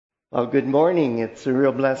Well, good morning. It's a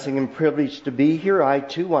real blessing and privilege to be here. I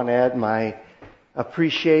too want to add my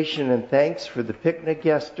appreciation and thanks for the picnic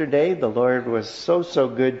yesterday. The Lord was so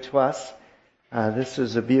good to us. This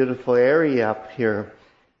is a beautiful area up here.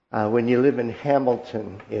 When you live in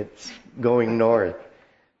Hamilton, it's going north.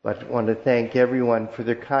 But I want to thank everyone for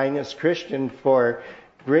their kindness. Christian for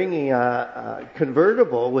bringing a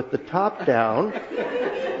convertible with the top down.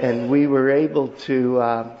 And we were able to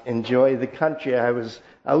enjoy the country. I was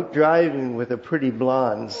out driving with a pretty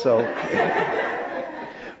blonde. So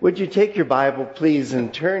would you take your Bible, please,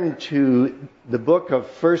 and turn to the book of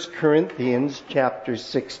 1 Corinthians chapter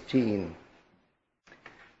 16.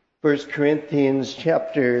 1 Corinthians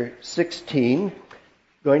chapter 16.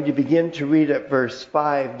 Going to begin to read at verse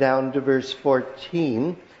 5 down to verse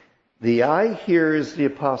 14. The I here is the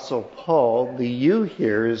Apostle Paul. The you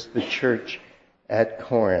here is the church at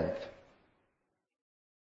Corinth.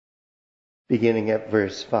 Beginning at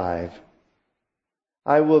verse 5.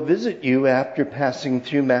 I will visit you after passing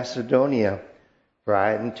through Macedonia, for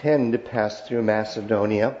I intend to pass through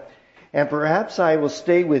Macedonia, and perhaps I will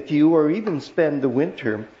stay with you or even spend the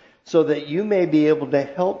winter, so that you may be able to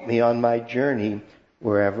help me on my journey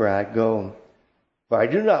wherever I go. For I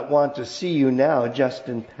do not want to see you now just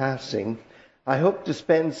in passing. I hope to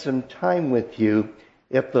spend some time with you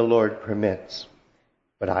if the Lord permits.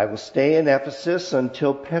 But I will stay in Ephesus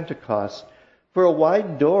until Pentecost, for a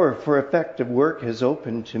wide door for effective work has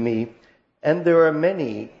opened to me, and there are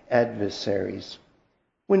many adversaries.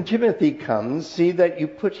 When Timothy comes, see that you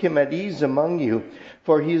put him at ease among you,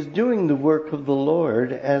 for he is doing the work of the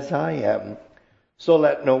Lord as I am. So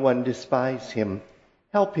let no one despise him.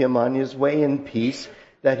 Help him on his way in peace,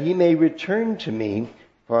 that he may return to me,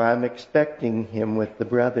 for I am expecting him with the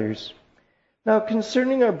brothers. Now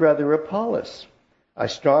concerning our brother Apollos, I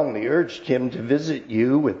strongly urged him to visit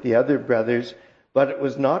you with the other brothers, but it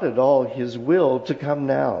was not at all his will to come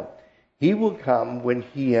now. He will come when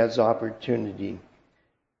he has opportunity.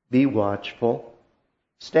 Be watchful.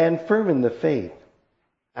 Stand firm in the faith.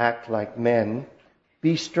 Act like men.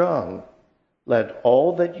 Be strong. Let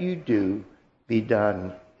all that you do be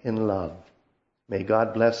done in love. May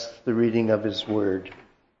God bless the reading of his word.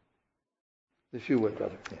 If you would,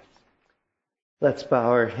 brother. Yes. Let's bow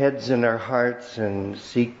our heads and our hearts and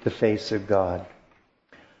seek the face of God.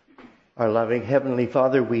 Our loving Heavenly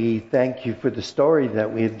Father, we thank you for the story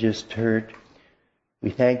that we have just heard. We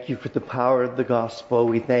thank you for the power of the gospel.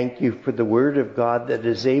 We thank you for the word of God that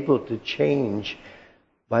is able to change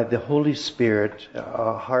by the Holy Spirit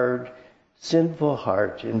a hard, sinful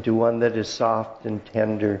heart into one that is soft and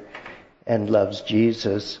tender and loves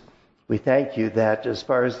Jesus. We thank you that as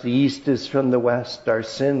far as the east is from the west, our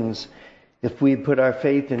sins, if we put our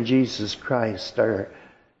faith in Jesus Christ, are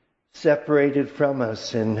separated from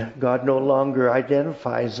us, and God no longer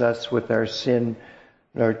identifies us with our sin,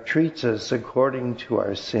 nor treats us according to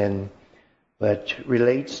our sin, but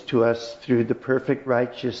relates to us through the perfect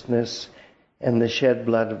righteousness and the shed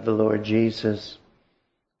blood of the Lord Jesus.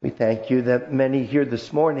 We thank you that many here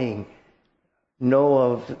this morning know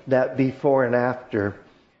of that before and after,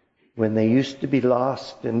 when they used to be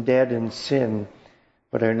lost and dead in sin,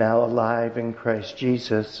 but are now alive in Christ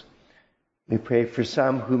Jesus. We pray for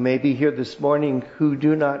some who may be here this morning who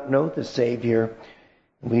do not know the Savior.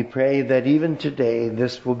 We pray that even today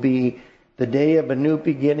this will be the day of a new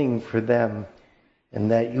beginning for them,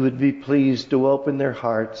 and that you would be pleased to open their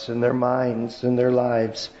hearts and their minds and their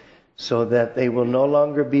lives so that they will no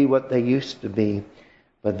longer be what they used to be,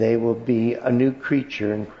 but they will be a new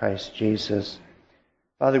creature in Christ Jesus.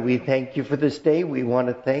 Father, we thank you for this day. We want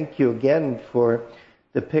to thank you again for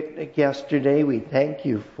the picnic yesterday. We thank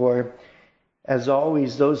you for, as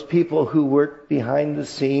always, those people who work behind the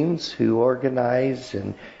scenes, who organize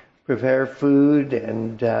and prepare food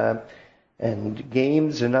and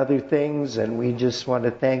games and other things. And we just want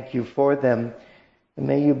to thank you for them. And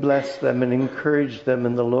may you bless them and encourage them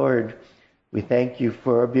in the Lord. We thank you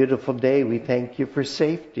for a beautiful day. We thank you for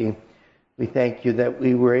safety. We thank you that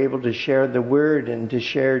we were able to share the word and to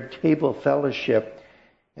share table fellowship.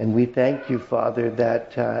 And we thank you, Father,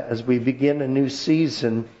 that as we begin a new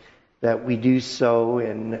season, that we do so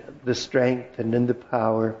in the strength and in the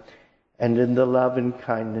power and in the love and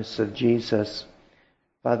kindness of Jesus.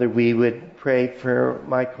 Father, we would pray for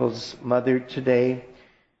Michael's mother today.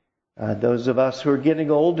 Those of us who are getting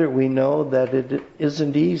older, we know that it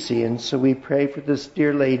isn't easy. And so we pray for this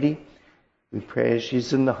dear lady. We pray as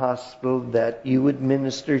she's in the hospital that you would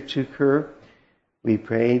minister to her. We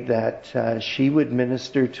pray that she would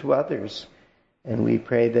minister to others. And we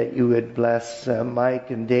pray that you would bless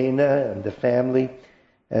Mike and Dana and the family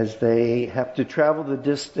as they have to travel the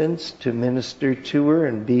distance to minister to her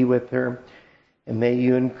and be with her. And may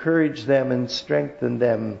you encourage them and strengthen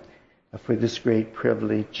them for this great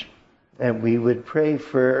privilege. And we would pray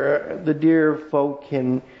for the dear folk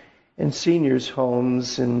in seniors'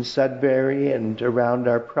 homes in Sudbury and around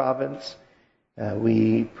our province.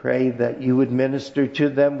 We pray that you would minister to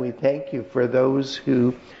them. We thank you for those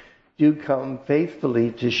who do come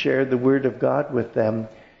faithfully to share the Word of God with them.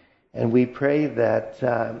 And we pray that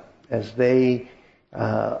as they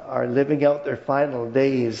are living out their final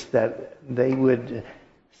days, that they would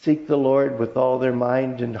seek the Lord with all their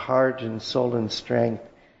mind and heart and soul and strength,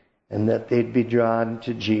 and that they'd be drawn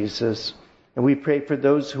to Jesus. And we pray for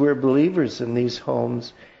those who are believers in these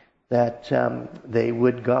homes, that they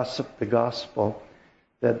would gossip the gospel,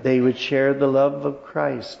 that they would share the love of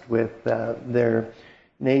Christ with their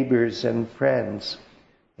neighbors and friends.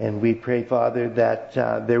 And we pray, Father, that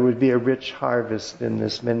there would be a rich harvest in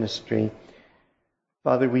this ministry.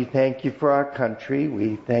 Father, we thank you for our country.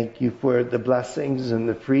 We thank you for the blessings and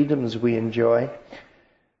the freedoms we enjoy.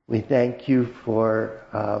 We thank you for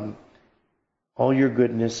all your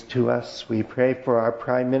goodness to us. We pray for our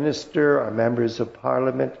Prime Minister, our members of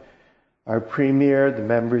Parliament, our Premier, the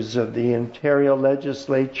members of the Ontario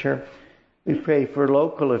Legislature. We pray for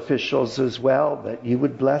local officials as well, that you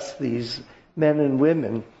would bless these men and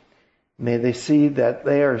women. May they see that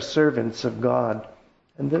they are servants of God,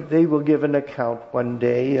 and that they will give an account one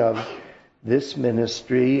day of this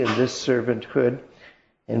ministry and this servanthood.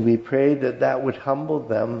 And we pray that that would humble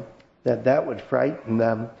them, that that would frighten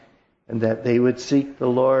them, and that they would seek the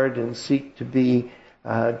Lord and seek to be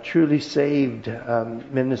truly saved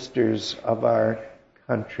ministers of our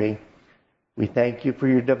country. We thank you for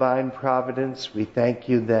your divine providence. We thank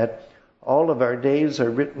you that all of our days are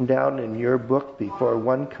written down in your book before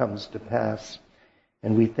one comes to pass.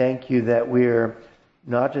 And we thank you that we're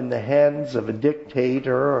not in the hands of a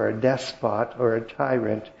dictator or a despot or a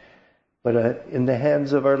tyrant, but in the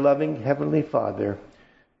hands of our loving Heavenly Father,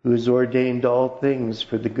 who has ordained all things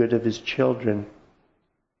for the good of his children.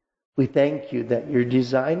 We thank you that your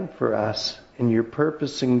design for us and your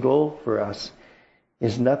purpose and goal for us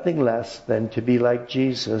is nothing less than to be like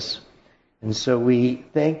Jesus. And so we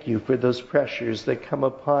thank you for those pressures that come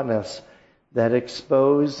upon us, that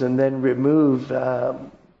expose and then remove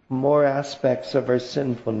more aspects of our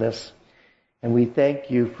sinfulness. And we thank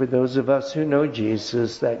you for those of us who know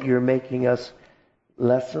Jesus, that you're making us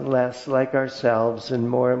less and less like ourselves and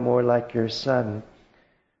more like your Son.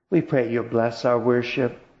 We pray you'll bless our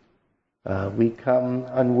worship. We come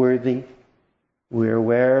unworthy. We're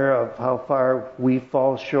aware of how far we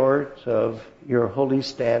fall short of your holy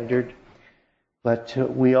standard, but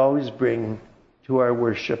we always bring to our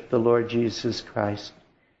worship the Lord Jesus Christ.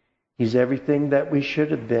 He's everything that we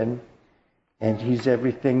should have been, and he's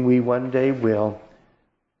everything we one day will.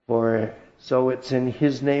 For so it's in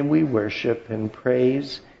his name we worship and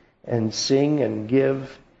praise and sing and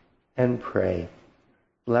give and pray.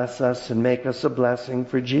 Bless us and make us a blessing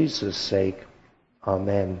for Jesus' sake.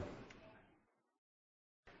 Amen.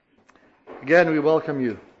 Again, we welcome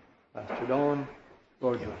you, Pastor Don,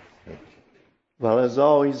 Lord bless. Well, as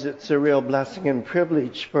always, it's a real blessing and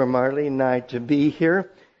privilege for Marlene and I to be here.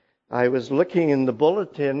 I was looking in the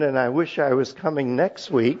bulletin, and I wish I was coming next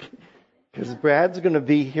week, because Brad's going to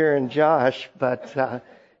be here and Josh, but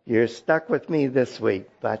you're stuck with me this week.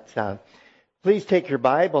 But please take your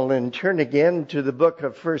Bible and turn again to the book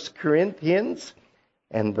of 1 Corinthians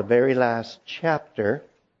and the very last chapter.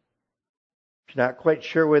 If you're not quite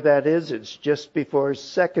sure where that is, it's just before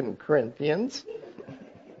 2 Corinthians.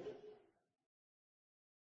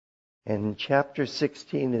 And chapter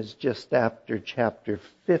 16 is just after chapter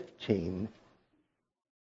 15.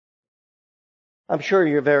 I'm sure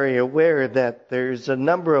you're very aware that there's a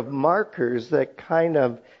number of markers that kind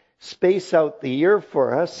of space out the year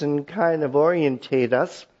for us and kind of orientate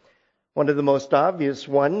us. One of the most obvious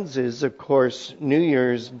ones is, of course, New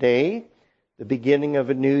Year's Day, the beginning of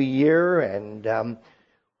a new year, and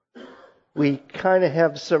we kind of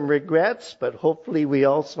have some regrets, but hopefully we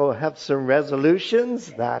also have some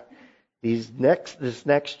resolutions that this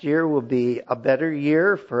next year will be a better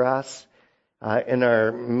year for us in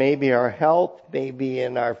our health, maybe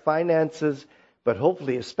in our finances, but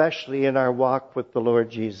hopefully especially in our walk with the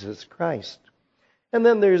Lord Jesus Christ. And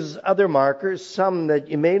then there's other markers, some that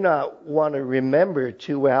you may not want to remember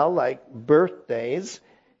too well, like birthdays.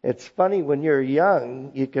 It's funny, when you're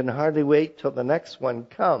young, you can hardly wait till the next one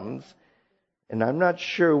comes. And I'm not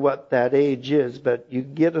sure what that age is, but you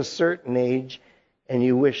get a certain age and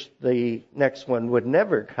you wish the next one would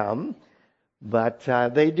never come. But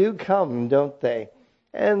they do come, don't they?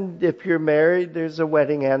 And if you're married, there's a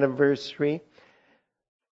wedding anniversary.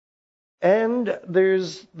 And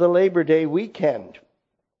there's the Labor Day weekend.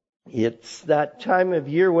 It's that time of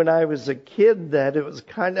year when I was a kid that it was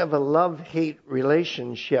kind of a love-hate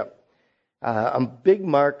relationship. A big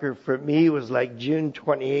marker for me was like June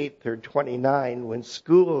 28th or 29th when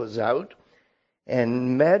school was out.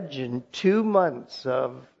 And imagine 2 months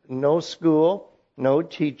of no school, no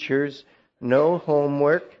teachers, no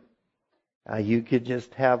homework. You could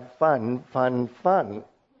just have fun.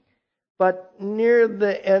 But near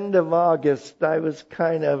the end of August, I was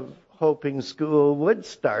kind of hoping school would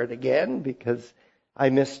start again because I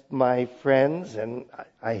missed my friends, and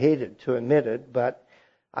I hated to admit it, but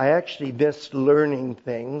I actually missed learning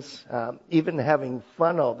things. Even having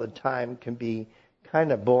fun all the time can be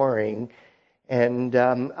kind of boring. And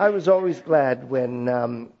I was always glad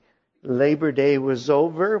when Labor Day was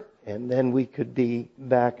over and then we could be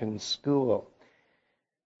back in school.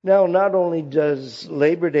 Now, not only does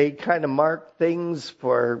Labor Day kind of mark things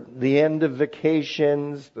for the end of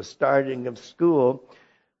vacations, the starting of school,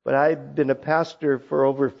 but I've been a pastor for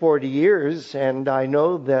over 40 years, and I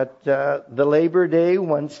know that the Labor Day,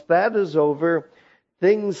 once that is over,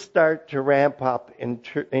 things start to ramp up in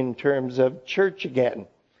terms of church again.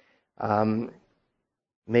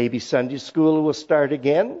 Maybe Sunday school will start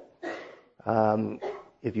again.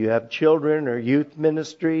 If you have children or youth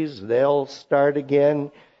ministries, they'll start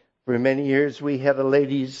again. For many years, we had a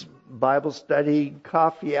ladies' Bible study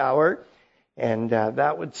coffee hour, and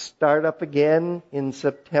that would start up again in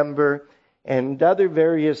September, and other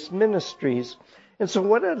various ministries. And so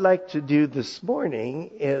what I'd like to do this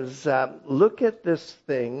morning is look at this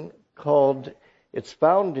thing called, it's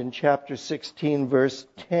found in chapter 16, verse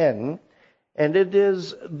 10, and it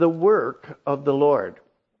is the work of the Lord.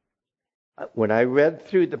 When I read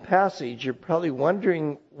through the passage, you're probably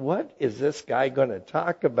wondering, what is this guy going to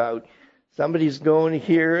talk about? Somebody's going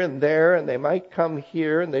here and there, and they might come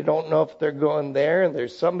here, and they don't know if they're going there, and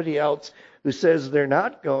there's somebody else who says they're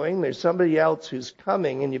not going. There's somebody else who's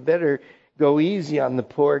coming, and you better go easy on the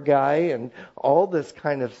poor guy, and all this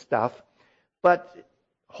kind of stuff. But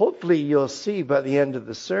hopefully you'll see by the end of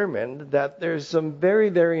the sermon that there's some very,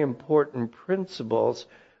 very important principles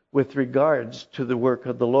with regards to the work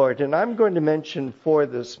of the Lord. And I'm going to mention 4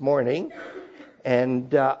 this morning,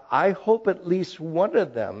 and I hope at least one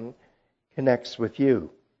of them connects with you,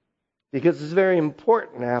 because it's very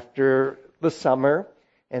important after the summer,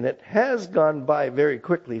 and it has gone by very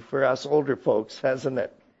quickly for us older folks, hasn't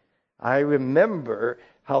it? I remember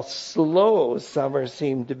how slow summer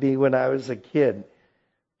seemed to be when I was a kid.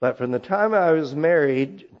 But from the time I was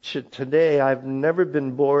married to today, I've never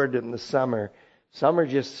been bored in the summer. Summer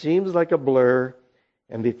just seems like a blur,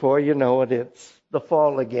 and before you know it, it's the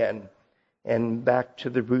fall again, and back to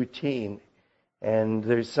the routine. And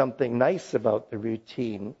there's something nice about the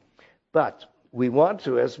routine. But we want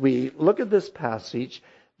to, as we look at this passage,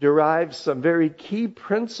 derive some very key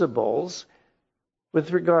principles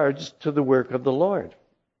with regards to the work of the Lord.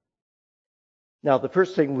 Now, the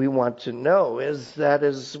first thing we want to know is that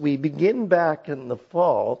as we begin back in the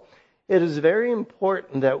fall, it is very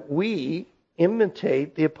important that we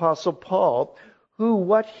imitate the Apostle Paul, who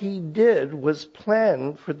what he did was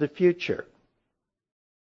plan for the future.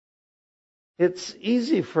 It's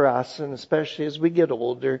easy for us, and especially as we get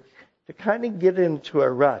older, to kind of get into a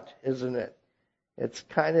rut, isn't it? It's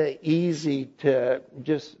kind of easy to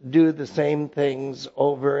just do the same things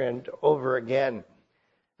over and over again.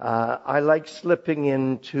 I like slipping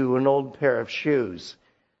into an old pair of shoes.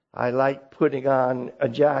 I like putting on a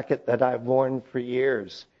jacket that I've worn for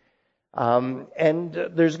years. And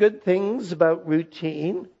there's good things about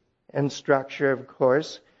routine and structure, of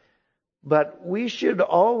course, but we should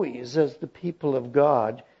always, as the people of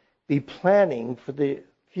God, be planning for the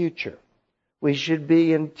future. We should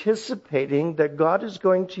be anticipating that God is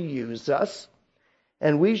going to use us,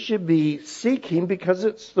 and we should be seeking, because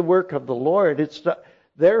it's the work of the Lord. It's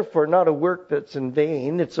therefore not a work that's in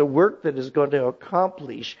vain. It's a work that is going to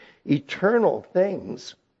accomplish eternal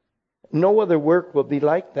things. No other work will be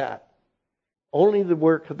like that. Only the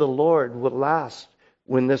work of the Lord will last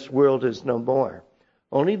when this world is no more.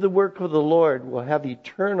 Only the work of the Lord will have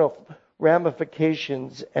eternal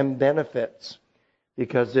ramifications and benefits,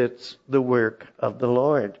 because it's the work of the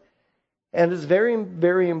Lord. And it's very,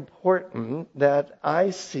 very important that I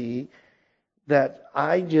see that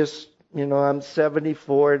I just, I'm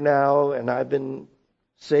 74 now, and I've been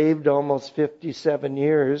saved almost 57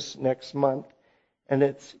 years next month. And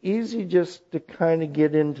it's easy just to kind of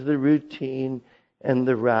get into the routine and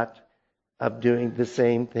the rut of doing the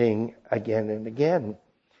same thing again and again.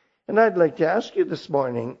 And I'd like to ask you this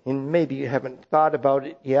morning, and maybe you haven't thought about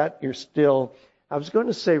it yet, you're still, I was going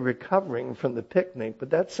to say recovering from the picnic,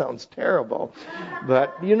 but that sounds terrible.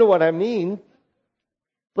 But you know what I mean.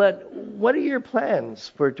 But what are your plans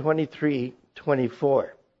for 23,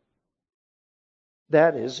 24?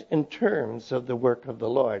 That is in terms of the work of the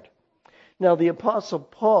Lord. Now, the Apostle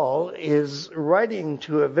Paul is writing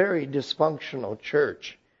to a very dysfunctional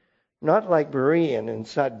church. Not like Berean and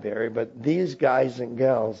Sudbury, but these guys and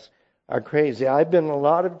gals are crazy. I've been in a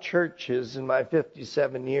lot of churches in my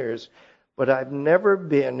 57 years, but I've never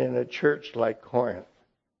been in a church like Corinth.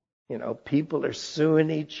 You know, people are suing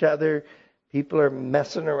each other. People are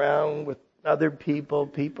messing around with other people.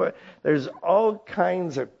 There's all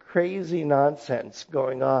kinds of crazy nonsense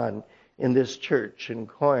going on in this church in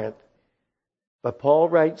Corinth. But Paul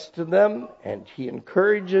writes to them, and he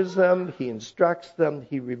encourages them, he instructs them,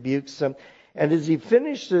 he rebukes them. And as he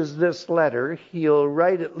finishes this letter, he'll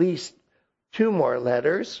write at least 2 more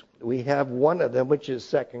letters. We have one of them, which is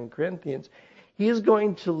 2 Corinthians. He is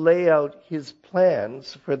going to lay out his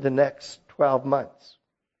plans for the next 12 months,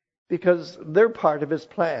 because they're part of his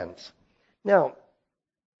plans. Now,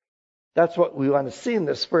 that's what we want to see in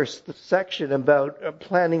this first section about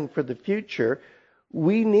planning for the future.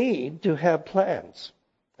 We need to have plans.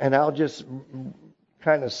 And I'll just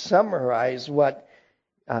kind of summarize what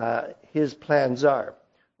his plans are.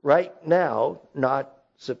 Right now, not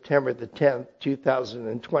September the 10th,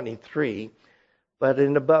 2023, but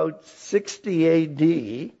in about 60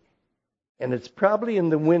 AD, and it's probably in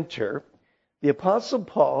the winter, the Apostle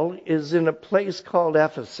Paul is in a place called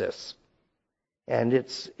Ephesus. And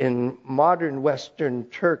it's in modern Western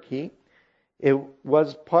Turkey. It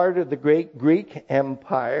was part of the great Greek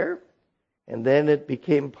Empire, and then it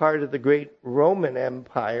became part of the great Roman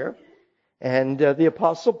Empire. And the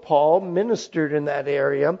Apostle Paul ministered in that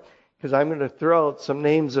area, because I'm going to throw out some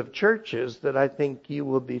names of churches that I think you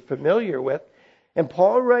will be familiar with. And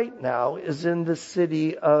Paul right now is in the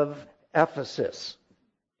city of Ephesus.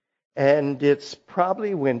 And it's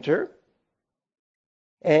probably winter.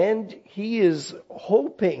 And he is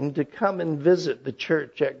hoping to come and visit the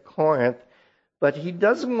church at Corinth, but he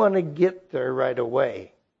doesn't want to get there right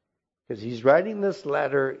away, because he's writing this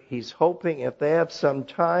letter. He's hoping if they have some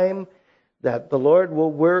time that the Lord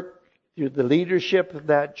will work through the leadership of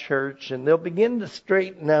that church, and they'll begin to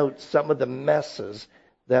straighten out some of the messes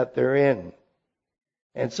that they're in.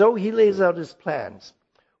 And so he lays out his plans.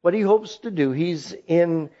 What he hopes to do, he's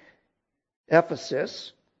in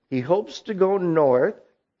Ephesus. He hopes to go north.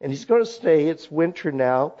 And he's going to stay, it's winter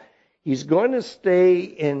now, he's going to stay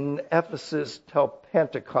in Ephesus till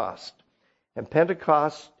Pentecost. And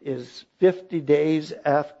Pentecost is 50 days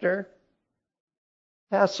after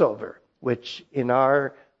Passover, which in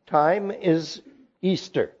our time is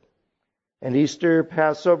Easter. And Easter,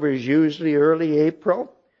 Passover is usually early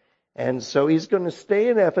April. And so he's going to stay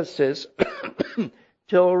in Ephesus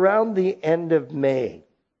till around the end of May.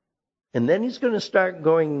 And then he's going to start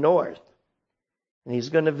going north. And he's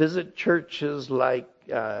going to visit churches like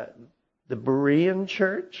the Berean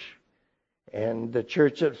church, and the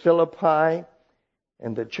church at Philippi,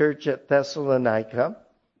 and the church at Thessalonica.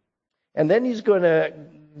 And then he's going to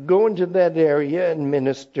go into that area and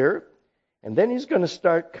minister. And then he's going to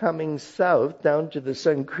start coming south down to the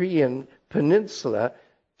Syncrian Peninsula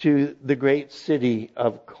to the great city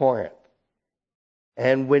of Corinth.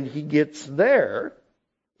 And when he gets there,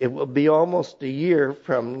 it will be almost a year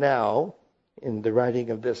from now, in the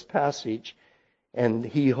writing of this passage, and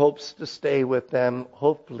he hopes to stay with them,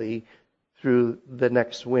 hopefully, through the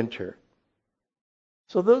next winter.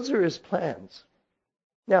 So those are his plans.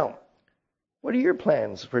 Now, what are your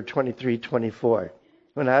plans for 23, 24?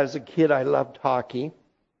 When I was a kid, I loved hockey,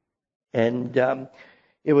 and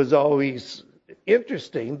it was always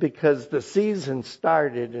interesting because the season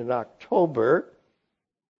started in October,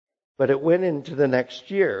 but it went into the next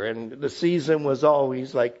year, and the season was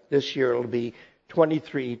always like this year it'll be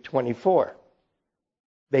 23, 24.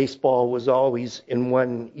 Baseball was always in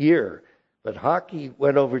 1 year, but hockey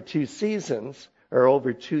went over 2 seasons, or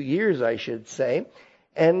over 2 years, I should say,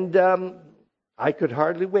 and I could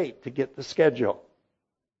hardly wait to get the schedule.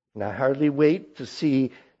 And I hardly wait to see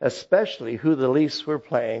especially who the Leafs were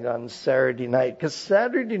playing on Saturday night, because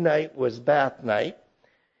Saturday night was bath night.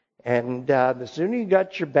 And the sooner you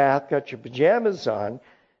got your bath, got your pajamas on,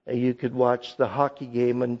 you could watch the hockey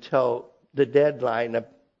game until the deadline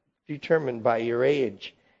determined by your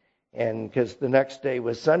age. And because the next day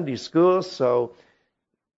was Sunday school, so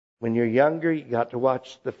when you're younger, you got to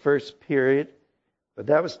watch the first period. But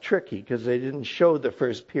that was tricky because they didn't show the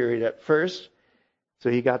first period at first. So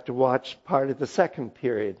you got to watch part of the second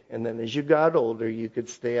period. And then as you got older, you could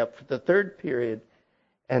stay up for the third period,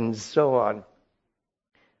 and so on.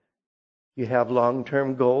 You have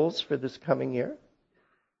long-term goals for this coming year?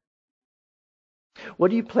 What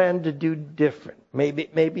do you plan to do different?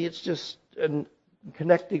 Maybe it's just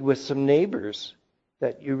connecting with some neighbors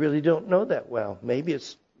that you really don't know that well. Maybe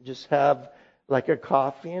it's just have like a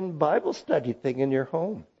coffee and Bible study thing in your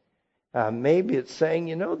home. Maybe it's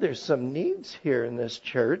saying, there's some needs here in this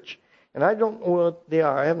church, and I don't know what they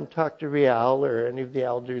are. I haven't talked to Rial or any of the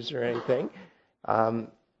elders or anything.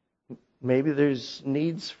 Maybe there's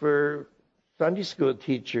needs for Sunday school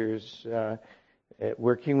teachers,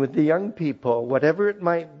 working with the young people, whatever it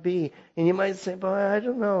might be. And you might say, "Boy, I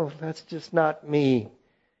don't know, that's just not me."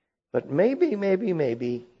 But maybe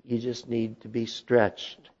you just need to be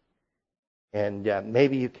stretched. And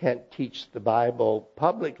maybe you can't teach the Bible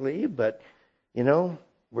publicly, but,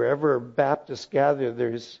 wherever Baptists gather,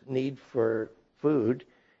 there's need for food.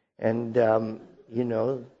 And,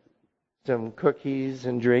 some cookies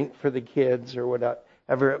and drink for the kids or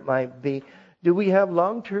whatever it might be. Do we have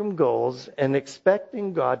long-term goals and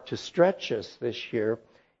expecting God to stretch us this year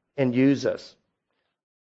and use us?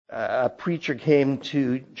 A preacher came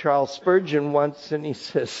to Charles Spurgeon once and he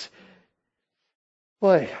says,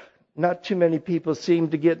 "Boy, not too many people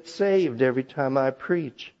seem to get saved every time I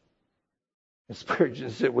preach." And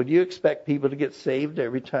Spurgeon said, "Would you expect people to get saved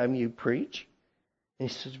every time you preach?" And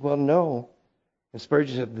he says, "Well, no." And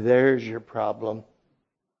Spurgeon said, "There's your problem."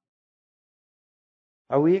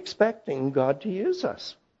 Are we expecting God to use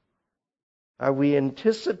us? Are we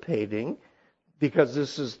anticipating, because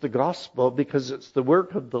this is the gospel, because it's the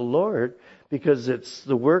work of the Lord, because it's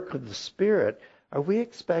the work of the Spirit, are we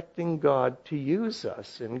expecting God to use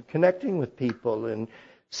us in connecting with people and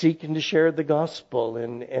seeking to share the gospel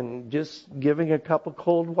and just giving a cup of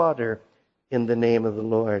cold water in the name of the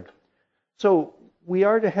Lord? So we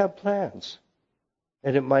are to have plans.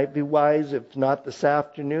 And it might be wise, if not this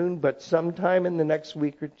afternoon, but sometime in the next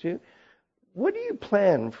week or two. What do you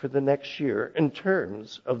plan for the next year in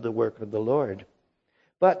terms of the work of the Lord?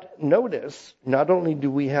 But notice, not only do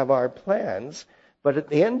we have our plans, but at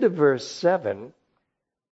the end of verse 7,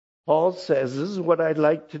 Paul says, this is what I'd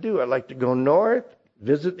like to do. I'd like to go north,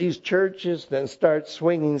 visit these churches, then start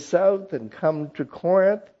swinging south and come to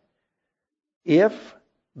Corinth, if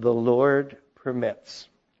the Lord permits.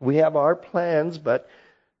 We have our plans, but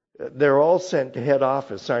they're all sent to head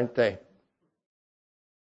office, aren't they?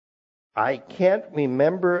 I can't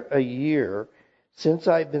remember a year since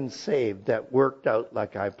I've been saved that worked out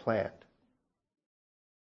like I planned.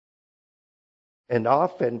 And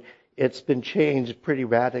often it's been changed pretty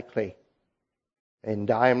radically. And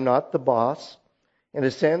I am not the boss. In a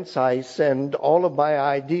sense, I send all of my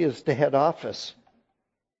ideas to head office.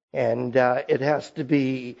 And it has to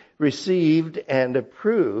be received and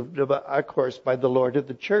approved, of course, by the Lord of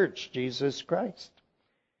the church, Jesus Christ.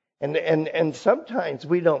 And sometimes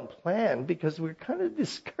we don't plan because we're kind of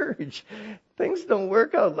discouraged. Things don't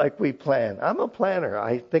work out like we plan. I'm a planner.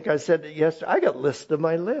 I think I said it yesterday. I got a list of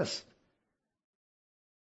my list.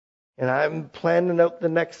 And I'm planning out the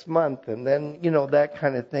next month and then, that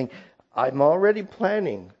kind of thing. I'm already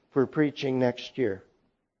planning for preaching next year.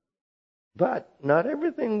 But not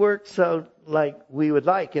everything works out like we would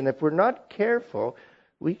like. And if we're not careful,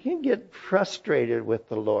 we can get frustrated with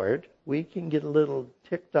the Lord. We can get a little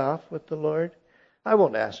ticked off with the Lord. I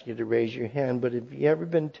won't ask you to raise your hand, but have you ever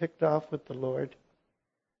been ticked off with the Lord?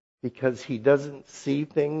 Because He doesn't see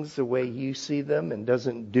things the way you see them and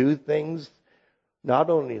doesn't do things not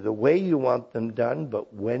only the way you want them done,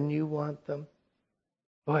 but when you want them?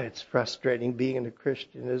 Boy, it's frustrating being a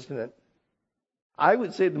Christian, isn't it? I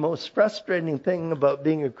would say the most frustrating thing about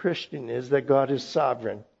being a Christian is that God is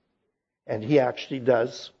sovereign and He actually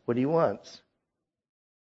does what He wants.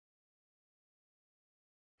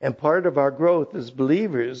 And part of our growth as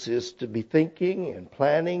believers is to be thinking and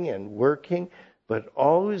planning and working, but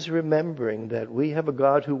always remembering that we have a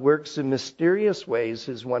God who works in mysterious ways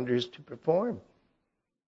His wonders to perform.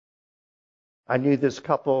 I knew this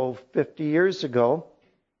couple 50 years ago.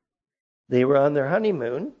 They were on their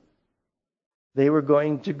honeymoon. They were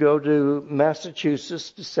going to go to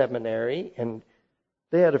Massachusetts to seminary, and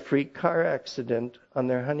they had a freak car accident on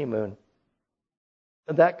their honeymoon.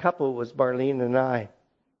 And that couple was Marlene and I.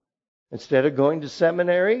 Instead of going to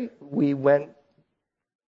seminary, we went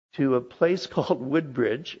to a place called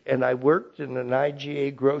Woodbridge, and I worked in an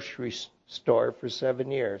IGA grocery store for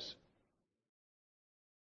 7 years.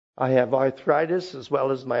 I have arthritis as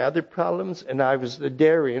well as my other problems, and I was the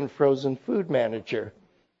dairy and frozen food manager.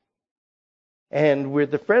 And we're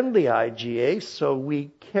the friendly IGA, so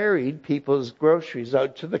we carried people's groceries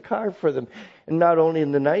out to the car for them. And not only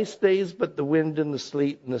in the nice days, but the wind and the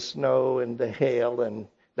sleet and the snow and the hail. And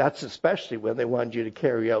that's especially when they wanted you to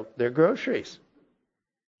carry out their groceries.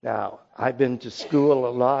 Now, I've been to school a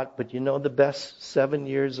lot, but you know the best 7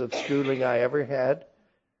 years of schooling I ever had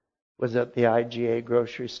was at the IGA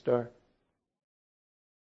grocery store.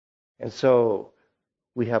 And so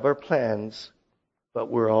we have our plans, but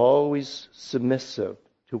we're always submissive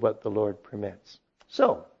to what the Lord permits.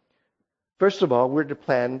 So, first of all, we're to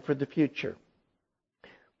plan for the future.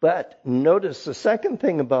 But notice the second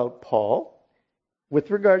thing about Paul, with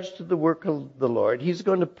regards to the work of the Lord, he's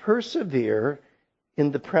going to persevere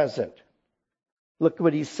in the present. Look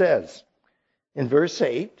what he says. In verse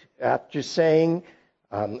 8, after saying,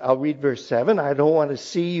 I'll read verse 7, I don't want to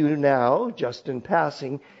see you now, just in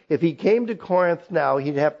passing. If he came to Corinth now,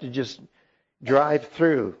 he'd have to just drive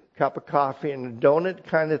through, cup of coffee and a donut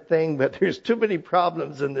kind of thing, but there's too many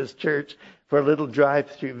problems in this church for a little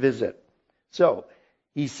drive-through visit. So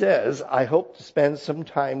he says, I hope to spend some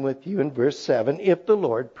time with you in verse 7, if the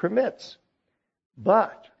Lord permits.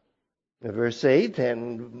 But, in verse 8,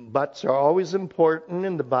 and buts are always important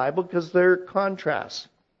in the Bible because they're contrasts.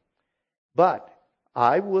 But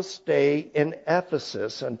I will stay in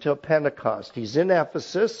Ephesus until Pentecost. He's in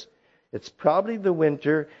Ephesus. It's probably the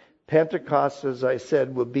winter. Pentecost, as I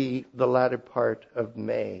said, will be the latter part of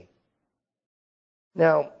May.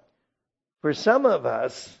 Now, for some of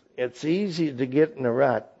us, it's easy to get in a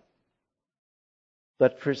rut.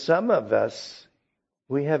 But for some of us,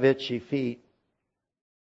 we have itchy feet.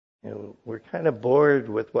 We're kind of bored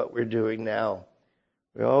with what we're doing now.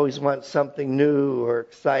 We always want something new or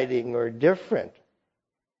exciting or different.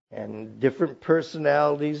 And different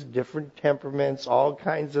personalities, different temperaments, all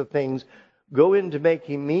kinds of things go into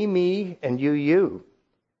making me, me, and you.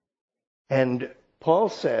 And Paul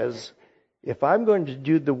says, if I'm going to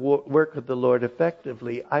do the work of the Lord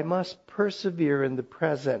effectively, I must persevere in the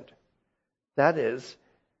present. That is,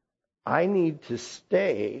 I need to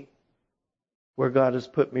stay where God has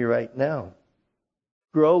put me right now.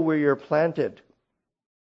 Grow where you're planted.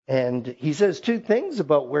 And he says two things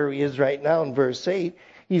about where he is right now in verse 8.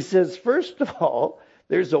 He says, first of all,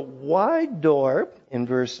 there's a wide door in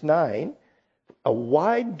verse 9. A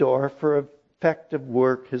wide door for effective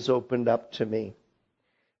work has opened up to me.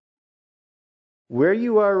 Where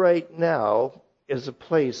you are right now is a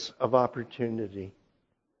place of opportunity.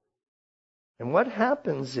 And what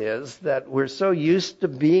happens is that we're so used to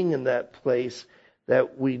being in that place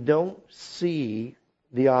that we don't see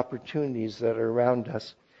the opportunities that are around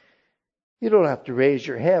us. You don't have to raise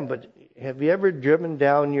your hand, but have you ever driven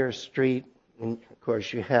down your street? And of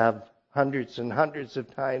course, you have hundreds and hundreds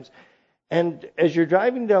of times. And as you're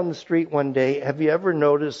driving down the street one day, have you ever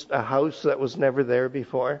noticed a house that was never there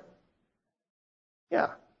before?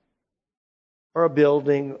 Yeah. Or a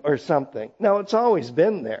building or something. Now, it's always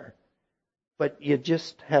been there, but you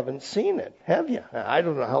just haven't seen it, have you? I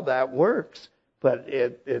don't know how that works, but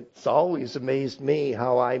it's always amazed me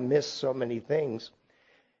how I miss so many things.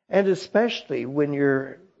 And especially when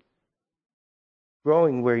you're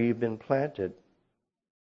growing where you've been planted.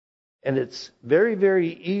 And it's very, very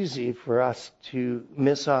easy for us to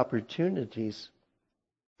miss opportunities.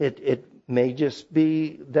 It may just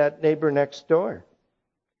be that neighbor next door.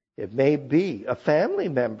 It may be a family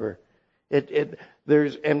member.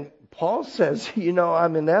 And Paul says,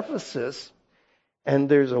 I'm in Ephesus, and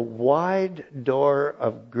there's a wide door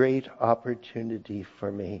of great opportunity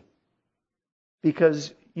for me.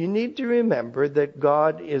 Because you need to remember that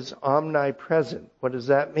God is omnipresent. What does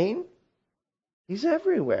that mean? He's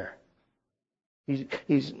everywhere.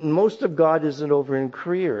 Most of God isn't over in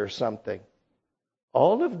Korea or something.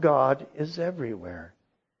 All of God is everywhere.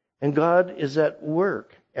 And God is at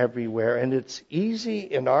work everywhere. And it's easy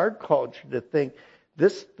in our culture to think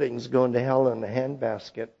this thing's going to hell in a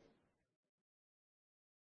handbasket.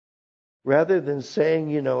 Rather than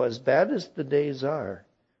saying, as bad as the days are,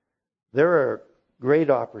 there are great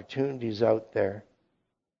opportunities out there.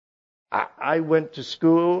 I went to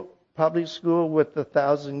school, public school, with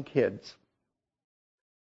 1,000 kids.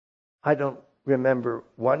 I don't remember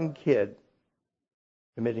one kid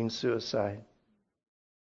committing suicide.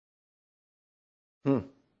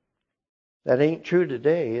 That ain't true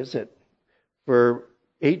today, is it? For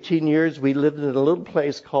 18 years, we lived in a little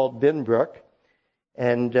place called Binbrook,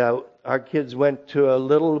 and our kids went to a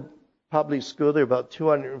little public school. There were about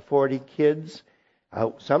 240 kids.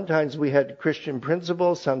 Sometimes we had Christian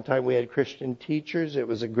principals, sometimes we had Christian teachers. It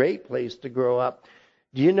was a great place to grow up.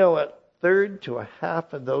 Do you know a third to a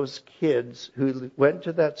half of those kids who went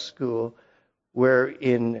to that school were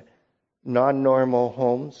in non-normal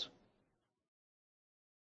homes.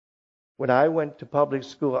 When I went to public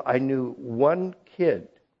school, I knew one kid.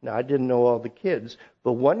 Now, I didn't know all the kids,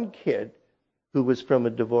 but one kid who was from a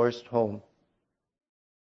divorced home.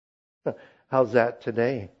 How's that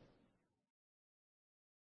today?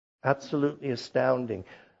 Absolutely astounding.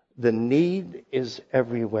 The need is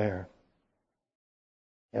everywhere.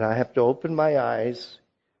 And I have to open my eyes,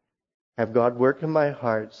 have God work in my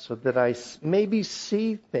heart so that I maybe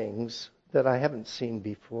see things that I haven't seen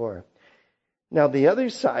before. Now, the other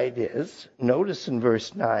side is, notice in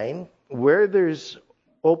verse 9, where there's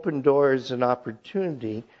open doors and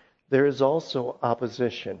opportunity, there is also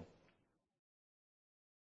opposition.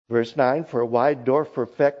 Verse 9, for a wide door for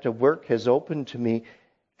effective work has opened to me,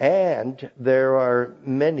 and there are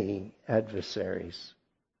many adversaries.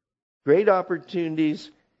 Great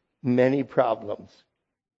opportunities, many problems.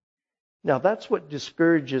 Now, that's what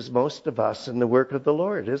discourages most of us in the work of the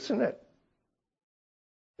Lord, isn't it?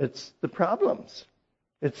 It's the problems.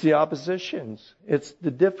 It's the oppositions. It's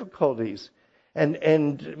the difficulties.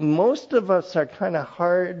 And most of us are kind of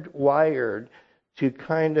hardwired to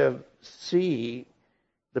kind of see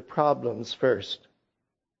the problems first.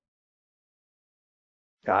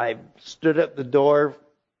 I stood at the door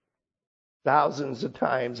thousands of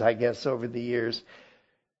times, I guess, over the years.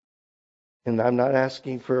 And I'm not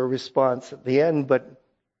asking for a response at the end, but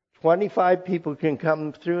 25 people can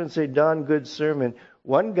come through and say, Don, good sermon.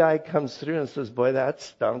 One guy comes through and says, boy, that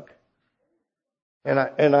stunk. And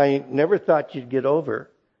I never thought you'd get over.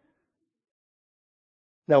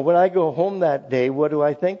 Now, when I go home that day, what do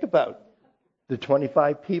I think about? The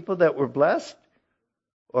 25 people that were blessed?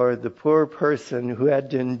 Or the poor person who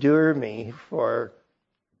had to endure me for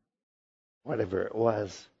whatever it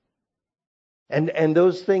was? And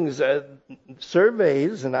those things,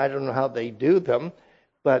 surveys, and I don't know how they do them,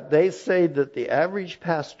 but they say that the average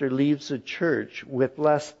pastor leaves a church with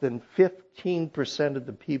less than 15% of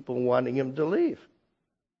the people wanting him to leave.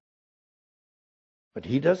 But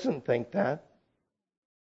he doesn't think that.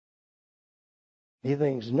 He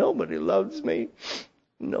thinks, nobody loves me.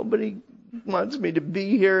 Nobody wants me to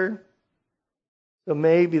be here. So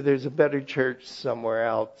maybe there's a better church somewhere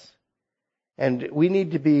else. And we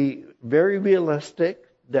need to be very realistic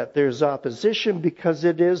that there's opposition because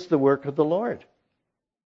it is the work of the Lord.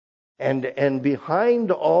 And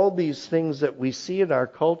behind all these things that we see in our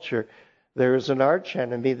culture, there is an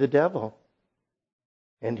archenemy, the devil.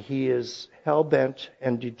 And he is hell-bent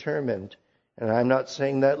and determined. And I'm not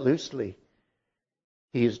saying that loosely.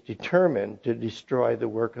 He is determined to destroy the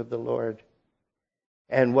work of the Lord.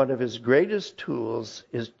 And one of his greatest tools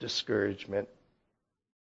is discouragement.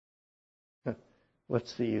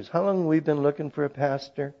 What's the use? How long have we been looking for a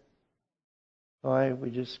pastor? Boy, we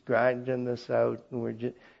just grinding this out, and we're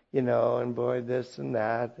just, and boy, this and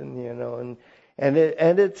that, and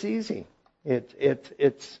it's easy.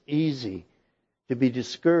 It's easy to be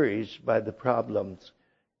discouraged by the problems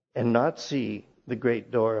and not see the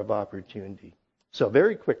great door of opportunity. So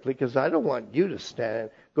very quickly, because I don't want you to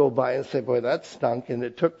go by and say, boy, that stunk, and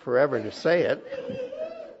it took forever to say it.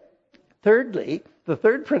 Thirdly, the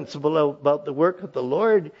third principle about the work of the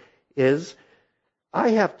Lord is I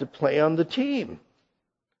have to play on the team.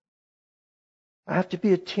 I have to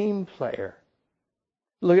be a team player.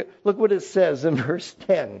 Look what it says in verse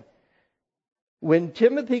 10. When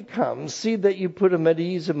Timothy comes, see that you put him at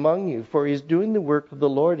ease among you, for he is doing the work of the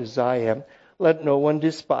Lord as I am. Let no one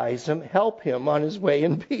despise him. Help him on his way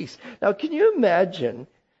in peace. Now, can you imagine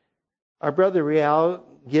our brother Rial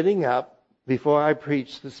getting up before I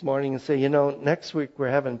preach this morning and say, next week we're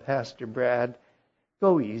having Pastor Brad.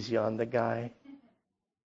 Go easy on the guy.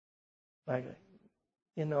 I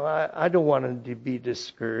don't want him to be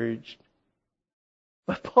discouraged.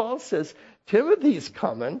 But Paul says, Timothy's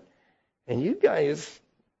coming, and you guys,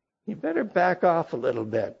 you better back off a little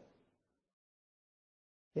bit.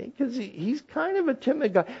 Because he's kind of a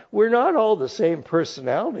timid guy. We're not all the same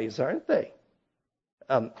personalities, aren't they?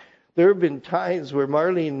 There have been times where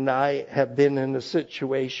Marlene and I have been in a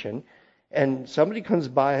situation, and somebody comes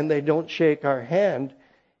by and they don't shake our hand,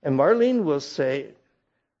 and Marlene will say,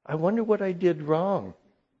 I wonder what I did wrong.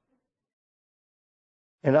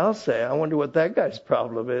 And I'll say, I wonder what that guy's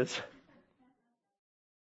problem is.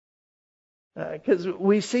 Because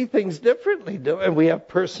we see things differently, and we have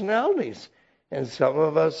personalities. And some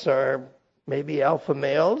of us are maybe alpha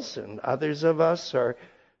males, and others of us are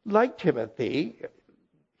like Timothy.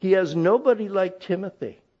 He has nobody like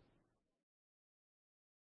Timothy.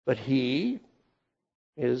 But he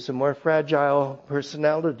is a more fragile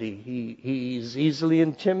personality. He's easily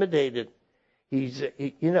intimidated.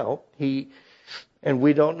 He And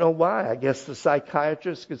we don't know why. I guess the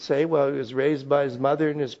psychiatrist could say, well, he was raised by his mother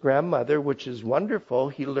and his grandmother, which is wonderful.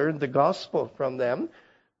 He learned the gospel from them.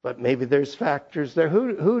 But maybe there's factors there.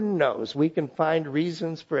 Who knows? We can find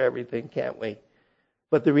reasons for everything, can't we?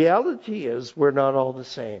 But the reality is we're not all the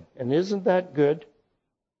same. And isn't that good?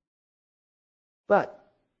 But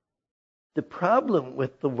the problem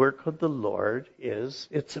with the work of the Lord is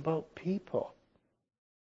it's about people.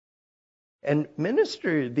 And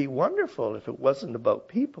ministry would be wonderful if it wasn't about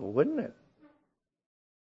people, wouldn't it?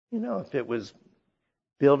 You know, if it was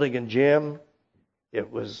building a gym,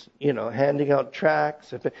 it was, handing out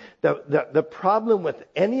tracts. The problem with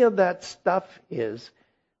any of that stuff is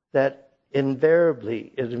that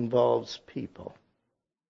invariably it involves people.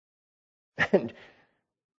 And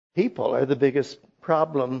people are the biggest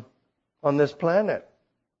problem on this planet.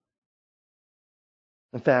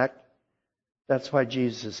 In fact, that's why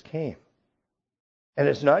Jesus came. And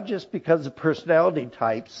it's not just because of personality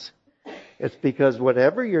types. It's because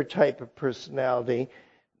whatever your type of personality,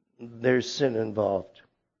 there's sin involved.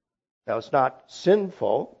 Now, it's not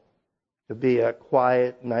sinful to be a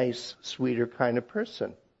quiet, nice, sweeter kind of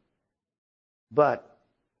person. But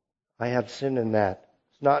I have sin in that.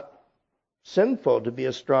 It's not sinful to be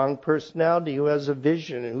a strong personality who has a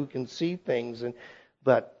vision and who can see things.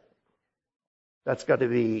 But that's got to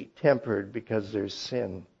be tempered because there's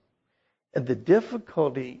sin. And the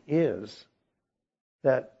difficulty is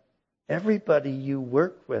that everybody you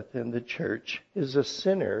work with in the church is a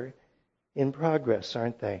sinner in progress,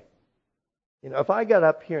 aren't they? If I got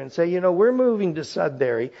up here and say, we're moving to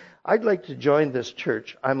Sudbury, I'd like to join this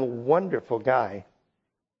church. I'm a wonderful guy.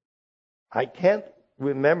 I can't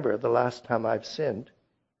remember the last time I've sinned.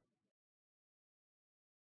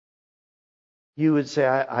 You would say,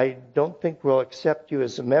 I don't think we'll accept you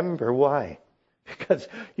as a member. Why? Because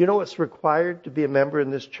you know what's required to be a member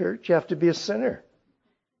in this church? You have to be a sinner.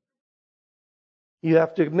 You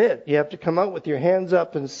have to admit, you have to come out with your hands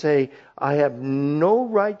up and say, I have no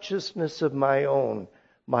righteousness of my own.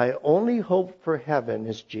 My only hope for heaven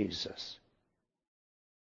is Jesus.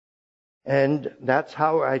 And that's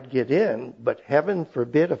how I'd get in, but heaven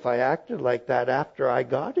forbid if I acted like that after I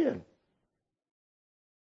got in.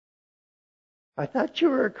 I thought you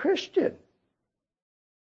were a Christian.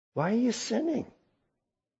 Why are you sinning?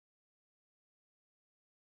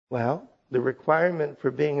 Well, the requirement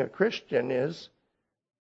for being a Christian is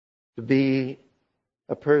to be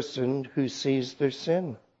a person who sees their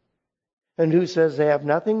sin and who says they have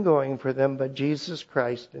nothing going for them but Jesus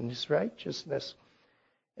Christ and His righteousness.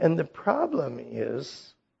 And the problem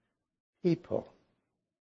is people.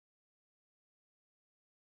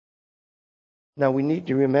 Now we need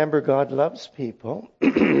to remember God loves people.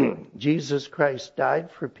 Jesus Christ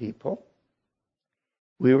died for people.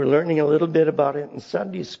 We were learning a little bit about it in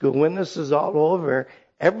Sunday school. When this is all over,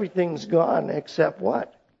 everything's gone except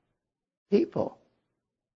what? People.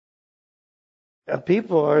 And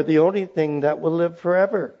people are the only thing that will live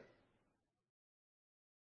forever.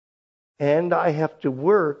 And I have to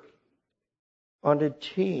work on a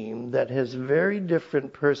team that has very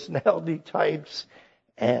different personality types.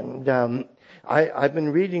 And I've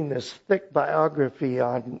been reading this thick biography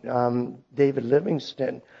on David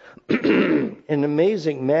Livingstone. An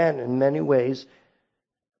amazing man in many ways.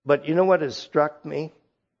 But you know what has struck me?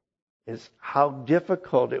 Is how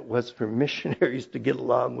difficult it was for missionaries to get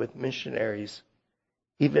along with missionaries,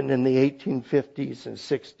 even in the 1850s and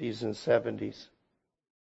 60s and 70s.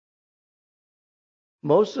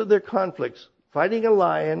 Most of their conflicts, fighting a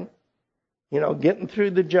lion, getting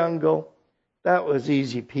through the jungle, that was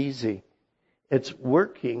easy peasy. It's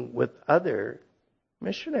working with other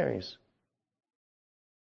missionaries.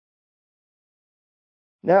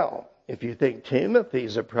 Now, if you think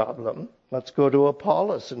Timothy's a problem, let's go to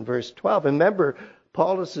Apollos in verse 12. Remember,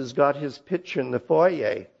 Apollos has got his picture in the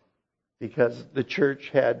foyer because the church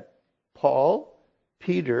had Paul,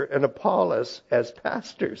 Peter, and Apollos as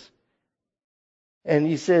pastors. And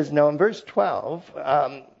he says, now in verse 12,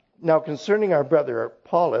 now concerning our brother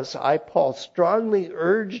Apollos, I, Paul, strongly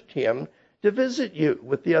urged him to visit you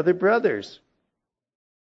with the other brothers.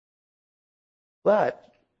 But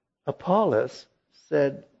Apollos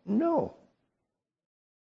said no.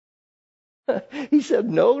 He said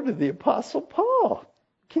no to the Apostle Paul.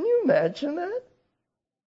 Can you imagine that?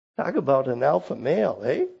 Talk about an alpha male,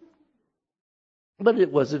 eh? But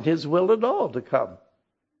it wasn't his will at all to come.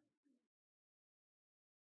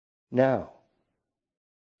 Now,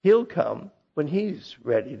 he'll come when he's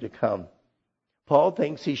ready to come. Paul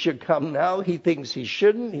thinks he should come now. He thinks he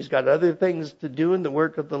shouldn't. He's got other things to do in the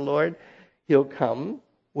work of the Lord. He'll come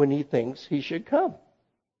when he thinks he should come.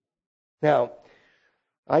 Now,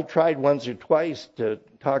 I tried once or twice to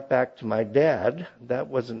talk back to my dad. That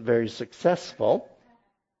wasn't very successful.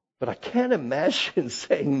 But I can't imagine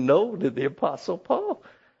saying no to the Apostle Paul.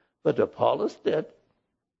 But Apollos did.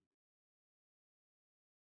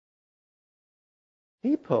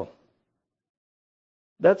 People.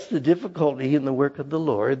 That's the difficulty in the work of the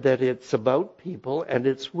Lord, that it's about people and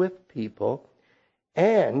it's with people.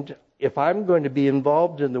 And if I'm going to be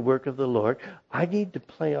involved in the work of the Lord, I need to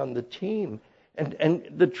play on the team. And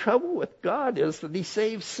the trouble with God is that he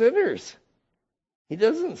saves sinners. He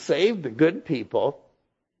doesn't save the good people.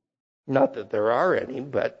 Not that there are any,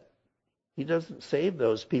 but he doesn't save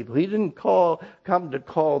those people. He didn't come to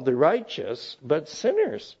call the righteous, but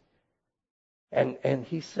sinners. And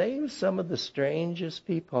he saves some of the strangest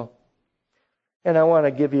people. And I want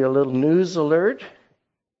to give you a little news alert.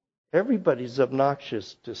 Everybody's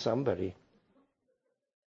obnoxious to somebody.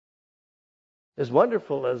 As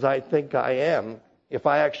wonderful as I think I am, if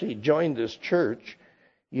I actually joined this church,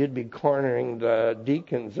 you'd be cornering the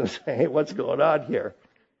deacons and say, hey, what's going on here?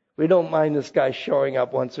 We don't mind this guy showing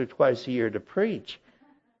up once or twice a year to preach.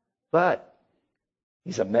 But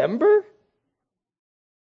he's a member?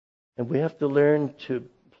 And we have to learn to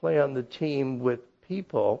play on the team with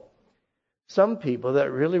people, some people that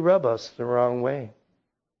really rub us the wrong way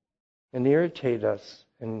and irritate us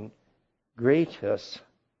and grate us.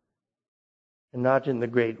 And not in the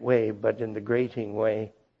great way, but in the grating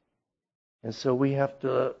way. And so we have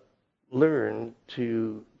to learn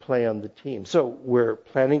to play on the team. So we're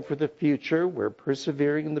planning for the future. We're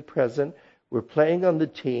persevering in the present. We're playing on the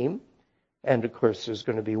team. And of course, there's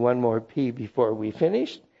going to be one more P before we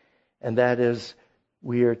finish. And that is,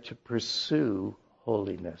 we are to pursue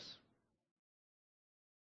holiness.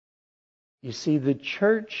 You see, the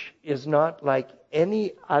church is not like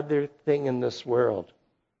any other thing in this world.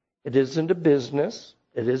 It isn't a business.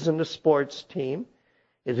 It isn't a sports team.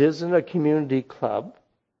 It isn't a community club.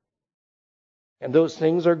 And those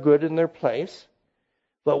things are good in their place.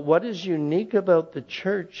 But what is unique about the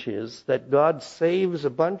church is that God saves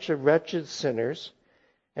a bunch of wretched sinners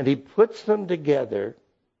and he puts them together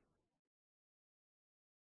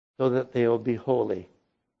so that they will be holy.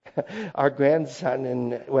 Our grandson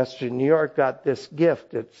in Western New York got this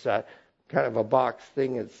gift. It's kind of a box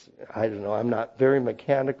thing. I don't know, I'm not very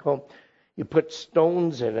mechanical. You put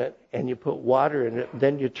stones in it and you put water in it,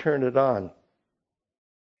 then you turn it on.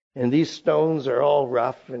 And these stones are all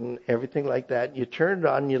rough and everything like that. You turn it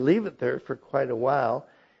on, you leave it there for quite a while.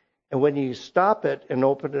 And when you stop it and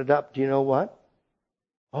open it up, do you know what?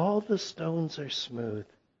 All the stones are smooth.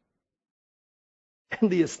 And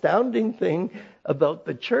the astounding thing about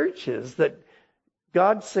the church is that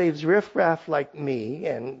God saves riffraff like me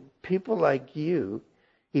and people like you.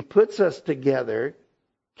 He puts us together,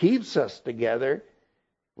 keeps us together.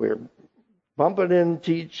 We're bumping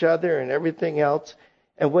into each other and everything else.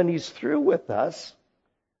 And when he's through with us,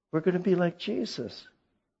 we're going to be like Jesus.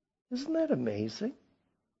 Isn't that amazing?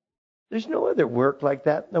 There's no other work like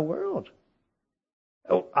that in the world.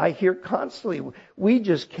 Oh, I hear constantly, we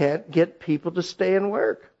just can't get people to stay and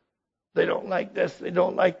work. They don't like this, they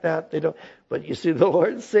don't like that, they don't. But you see, the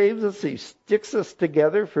Lord saves us. He sticks us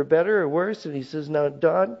together for better or worse. And he says, now,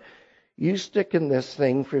 Don, you stick in this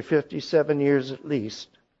thing for 57 years at least.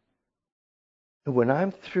 And when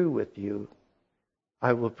I'm through with you,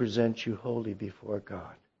 I will present you holy before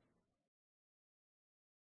God.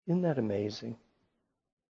 Isn't that amazing?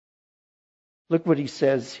 Look what he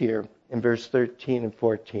says here in verse 13 and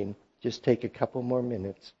 14. Just take a couple more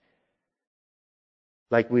minutes.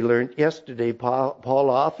 Like we learned yesterday, Paul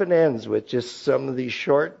often ends with just some of these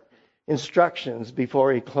short instructions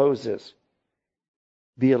before he closes.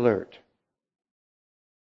 Be alert.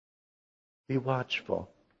 Be watchful.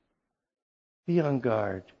 Be on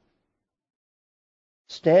guard.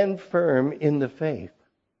 Stand firm in the faith.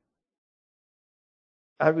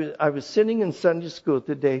 I was sitting in Sunday school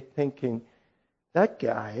today thinking, that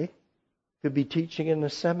guy could be teaching in a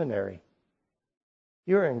seminary.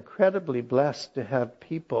 You're incredibly blessed to have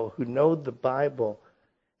people who know the Bible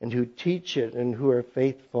and who teach it and who are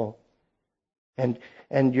faithful.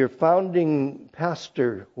 And your founding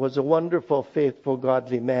pastor was a wonderful, faithful,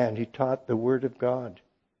 godly man. He taught the Word of God.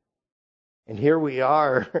 And here we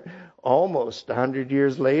are almost 100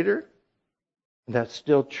 years later. And that's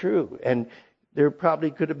still true. And there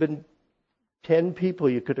probably could have been 10 people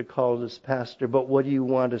you could have called as pastor. But what do you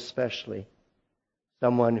want especially?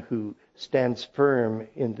 Someone who stands firm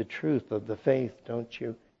in the truth of the faith, don't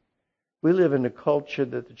you? We live in a culture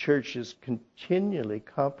that the church is continually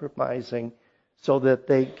compromising so that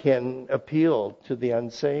they can appeal to the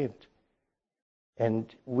unsaved.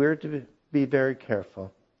 And we're to be very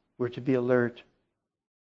careful. We're to be alert.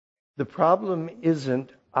 The problem isn't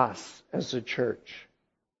us as a church.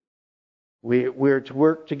 We're to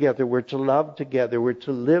work together. We're to love together. We're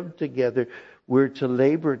to live together. We're to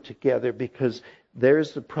labor together, because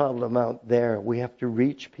there's the problem out there. We have to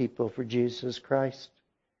reach people for Jesus Christ.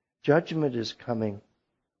 Judgment is coming,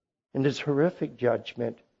 and it's horrific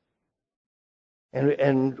judgment.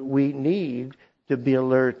 And we need to be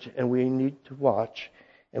alert, and we need to watch,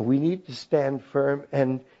 and we need to stand firm,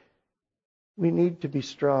 and we need to be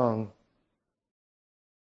strong.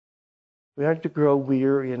 We aren't to grow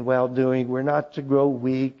weary in well-doing. We're not to grow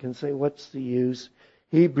weak and say, what's the use?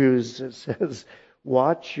 Hebrews, it says,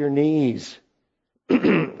 watch your knees.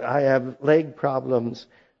 I have leg problems.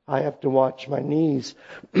 I have to watch my knees.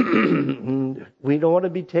 We don't want to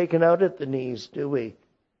be taken out at the knees, do we?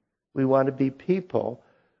 We want to be people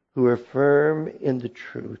who are firm in the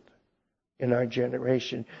truth in our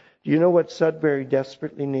generation. Do you know what Sudbury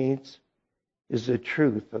desperately needs? Is the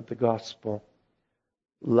truth of the gospel.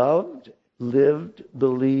 Loved, lived,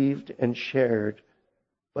 believed, and shared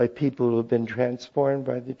by people who have been transformed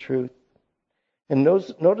by the truth. And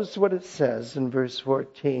notice what it says in verse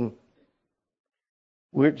 14.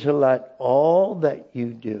 We're to let all that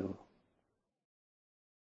you do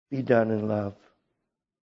be done in love.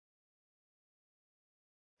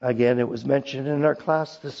 Again, it was mentioned in our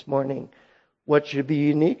class this morning. What should be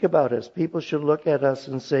unique about us? People should look at us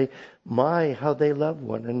and say, my, how they love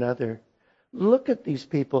one another. Look at these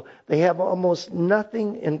people. They have almost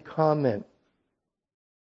nothing in common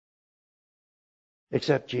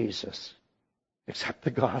except Jesus, except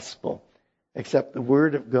the gospel, except the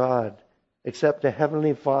Word of God, except the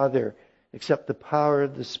Heavenly Father, except the power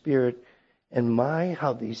of the Spirit. And my,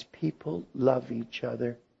 how these people love each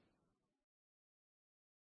other.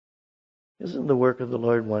 Isn't the work of the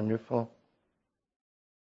Lord wonderful?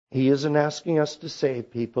 He isn't asking us to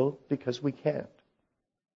save people because we can't.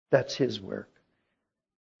 That's His work.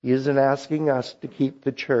 He isn't asking us to keep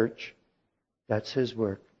the church. That's His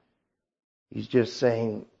work. He's just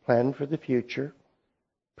saying, plan for the future,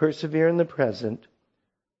 persevere in the present,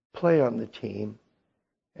 play on the team,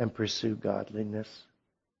 and pursue godliness.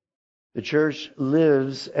 The church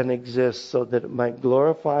lives and exists so that it might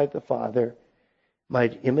glorify the Father,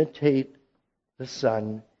 might imitate the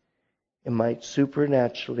Son, and might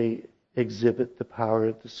supernaturally exhibit the power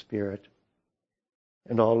of the Spirit.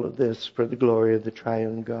 And all of this for the glory of the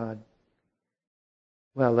triune God.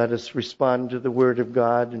 Well, let us respond to the Word of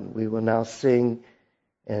God, and we will now sing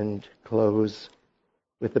and close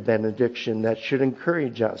with a benediction that should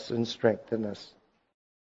encourage us and strengthen us.